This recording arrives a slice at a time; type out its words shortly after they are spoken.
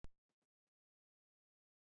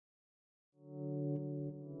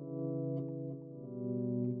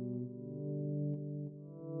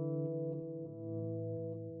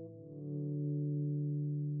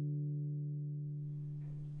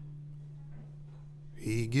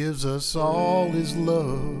He gives us all his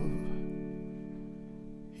love.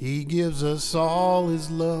 He gives us all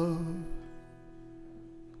his love.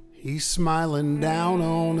 He's smiling down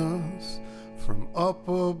on us from up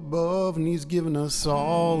above, and he's giving us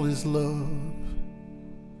all his love.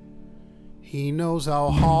 He knows how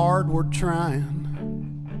hard we're trying.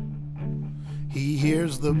 He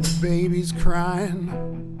hears the babies crying.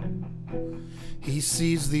 He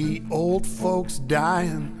sees the old folks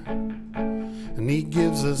dying, and he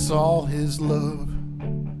gives us all his love.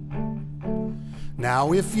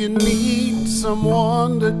 Now if you need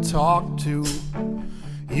someone to talk to,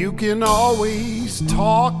 you can always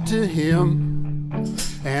talk to him.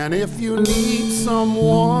 And if you need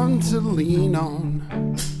someone to lean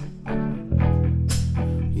on,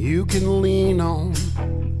 you can lean on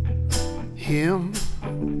him.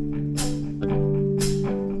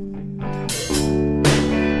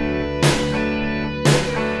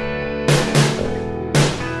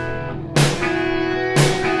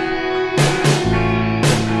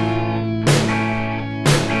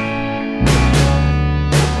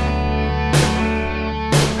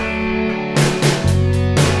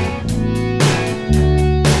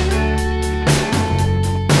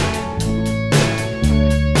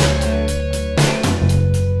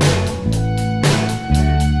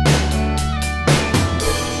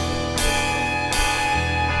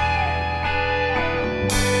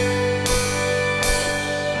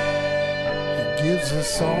 Gives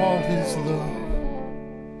us all his love.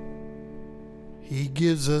 He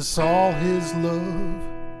gives us all his love.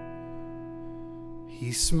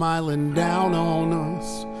 He's smiling down on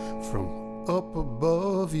us from up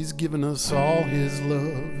above. He's giving us all his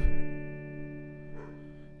love.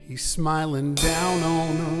 He's smiling down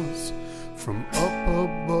on us from up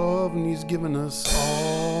above, and he's giving us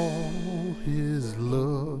all his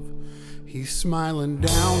love. He's smiling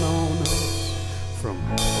down on us from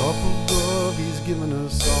up above, he's given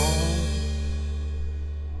us all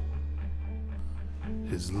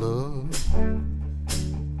his love.